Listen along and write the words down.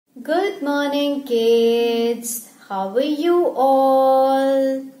Good morning, kids. How are you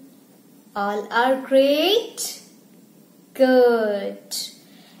all? All are great? Good.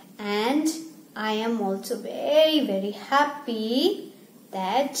 And I am also very happy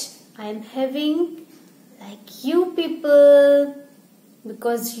that I am having like you people,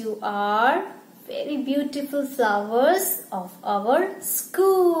 because you are very beautiful flowers of our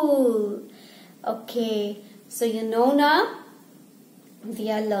school. Okay, so you know now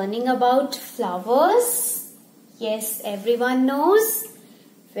we are learning about flowers. Yes, everyone knows.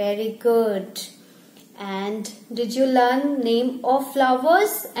 Very good. And did you learn name of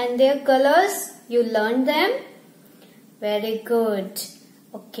flowers and their colors? You learned them? Very good.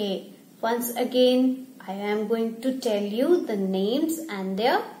 Okay, once again I am going to tell you the names and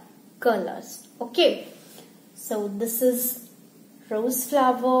their colors. Okay, so this is rose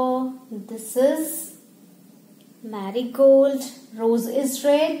flower, this is marigold. Rose is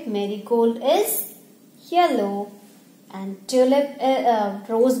red, marigold is yellow, and tulip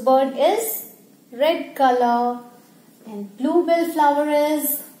rosebud is red color, and bluebell flower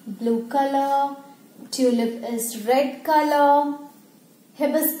is blue color, tulip is red color,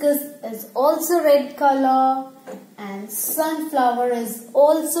 hibiscus is also red color, and sunflower is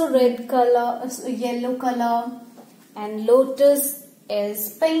also red color, yellow color, and lotus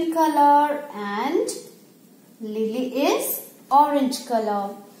is pink color, and lily is orange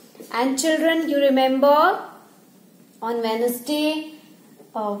color. And children, you remember on Wednesday,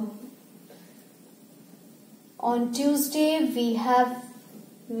 on Tuesday we have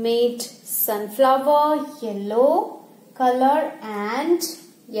made sunflower yellow color, and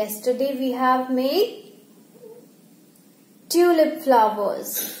yesterday we have made tulip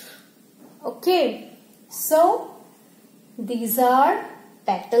flowers. Okay, so these are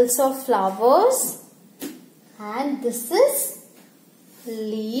petals of flowers, and this is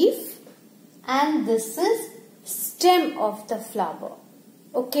leaf, and this is stem of the flower.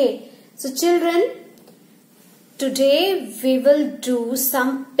 Okay, so children, today we will do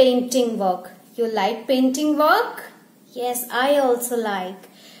some painting work. You like painting work? Yes, I also like.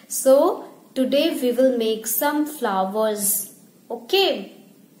 So today we will make some flowers. Okay,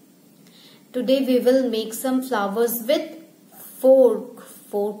 today we will make some flowers with fork.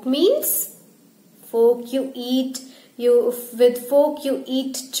 Fork means fork you eat. With fork you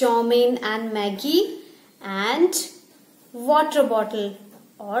eat chow mein and Maggie, and water bottle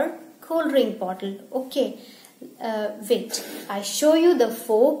or cold drink bottle. Okay, wait, I show you the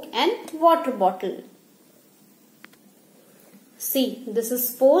fork and water bottle. See, this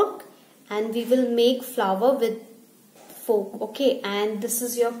is fork and we will make flower with fork. Okay, and this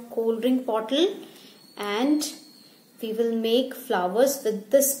is your cold drink bottle, and we will make flowers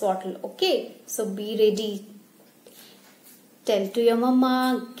with this bottle. Okay, so be ready. Tell to your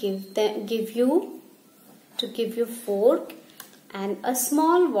mama, give you fork and a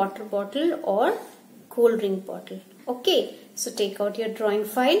small water bottle or cold drink bottle. Okay, so take out your drawing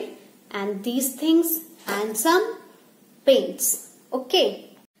file and these things and some paints.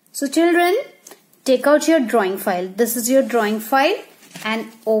 Okay, so children, take out your drawing file. This is your drawing file,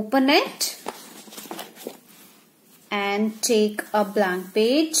 and open it and take a blank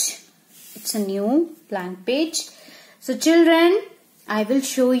page. It's a new blank page. So children, I will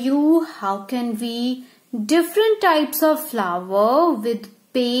show you how can we different types of flower with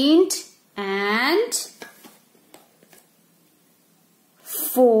paint and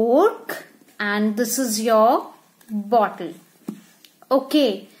fork, and this is your bottle.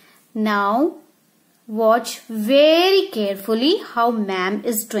 Okay, now watch very carefully how ma'am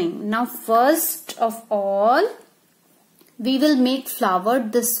is doing. Now first of all, we will make flower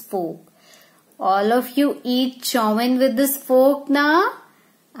this fork. All of you eat chow mein with this fork now?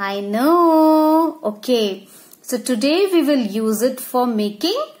 I know. Okay, so today we will use it for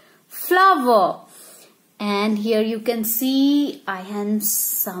making flower. And here you can see I have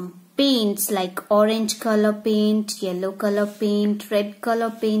some paints like orange color paint, yellow color paint, red color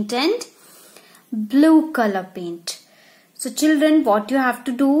paint, and blue color paint. So children, what you have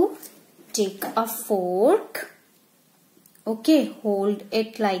to do, take a fork. Okay, hold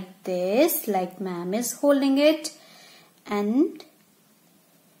it like this, like ma'am is holding it, and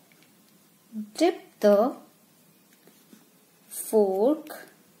dip the fork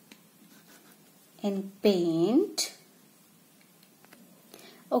in paint.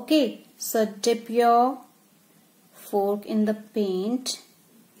 Okay, so dip your fork in the paint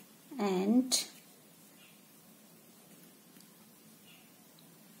and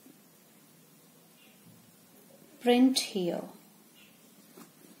print here.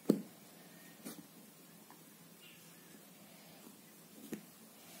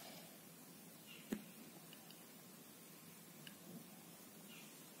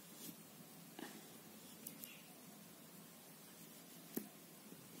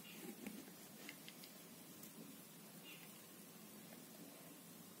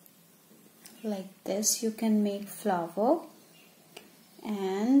 Like this you can make flower,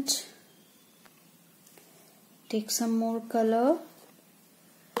 and take some more color.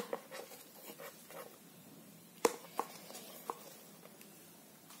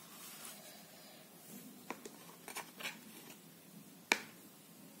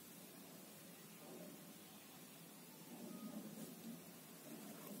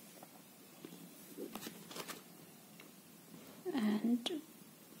 And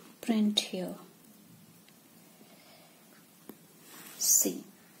print here. See,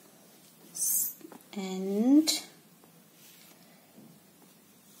 and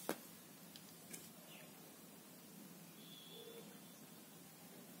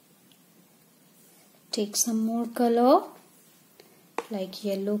take some more color, like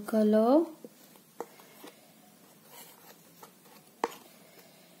yellow color.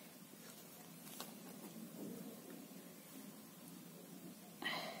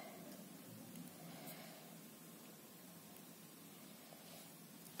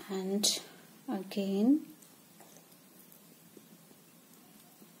 And again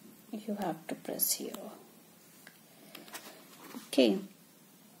you have to press here. Okay.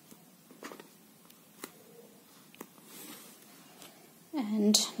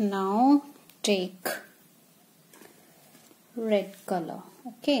 And now take red color.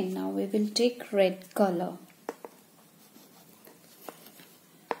 Okay, now we will take red color.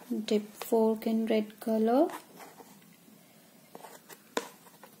 Dip fork in red color.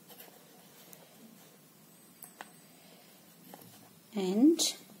 And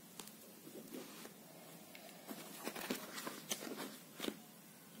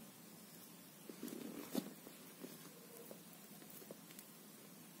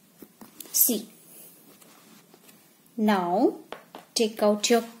see. Now take out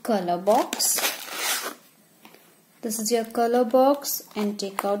your color box. This is your color box, and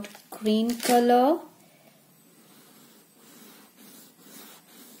take out green color.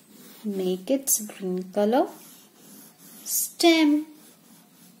 Make its green color stem.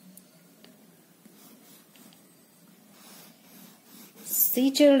 See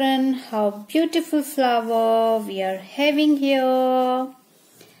children, how beautiful flower we are having here.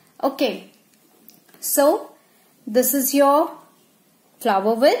 Okay, so this is your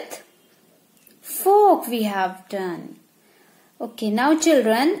flower with fork we have done. Okay, now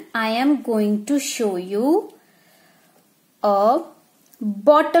children, I am going to show you a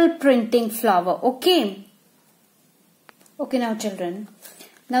bottle printing flower. Okay. Okay, now children,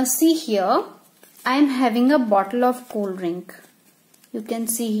 now see here, I am having a bottle of cold drink. You can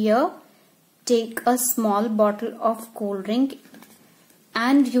see here, take a small bottle of cold drink,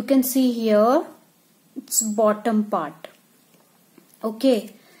 and you can see here its bottom part.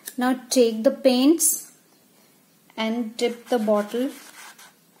 Okay, now take the paints and dip the bottle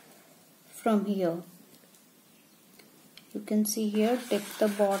from here. You can see here, dip the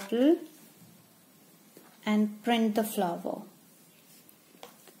bottle and print the flower.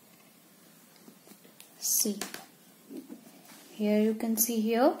 See, here you can see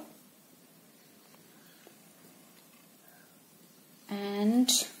here,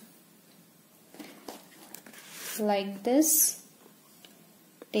 and like this,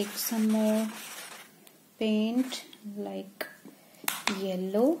 take some more paint like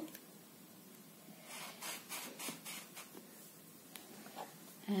yellow,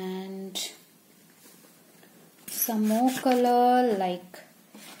 and some more color like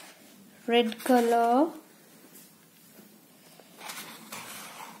red color,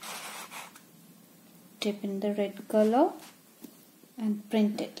 dip in the red color and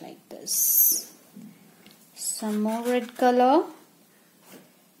print it like this. Some more red color,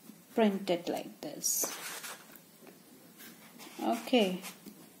 print it like this. Okay,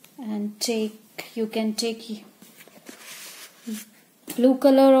 and you can take blue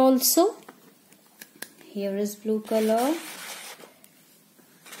color also. Here is blue color.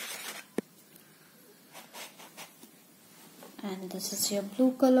 And this is your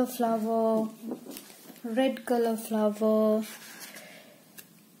blue color flower, red color flower,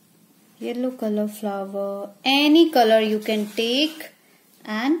 yellow color flower. Any color you can take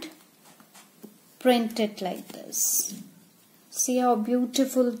and print it like this. See how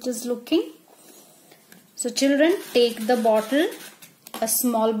beautiful it is looking. So children, take the bottle, a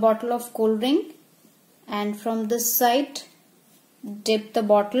small bottle of cold drink, and from this side dip the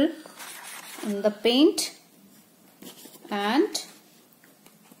bottle in the paint and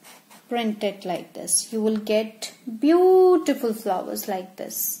print it like this. You will get beautiful flowers like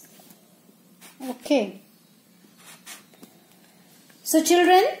this. Okay. So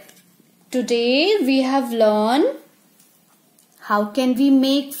children, today we have learned how can we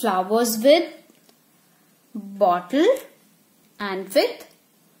make flowers with bottle and with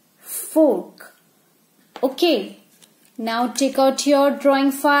fork. Okay, now take out your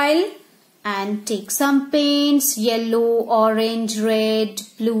drawing file and take some paints, yellow, orange, red,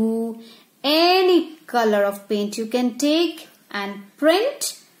 blue, any color of paint you can take, and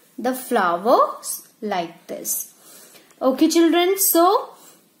print the flowers like this. Okay children, so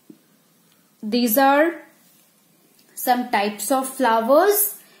these are some types of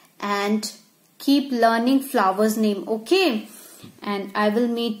flowers, and keep learning flowers name, okay? And I will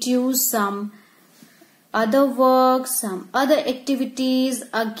meet you some other work, some other activities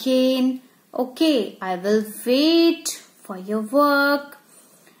again, okay? I will wait for your work,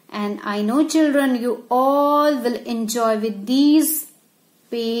 and I know children you all will enjoy with these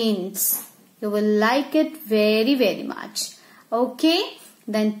paints. You will like it very, very much. Okay,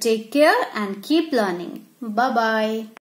 then take care and keep learning. Bye-bye.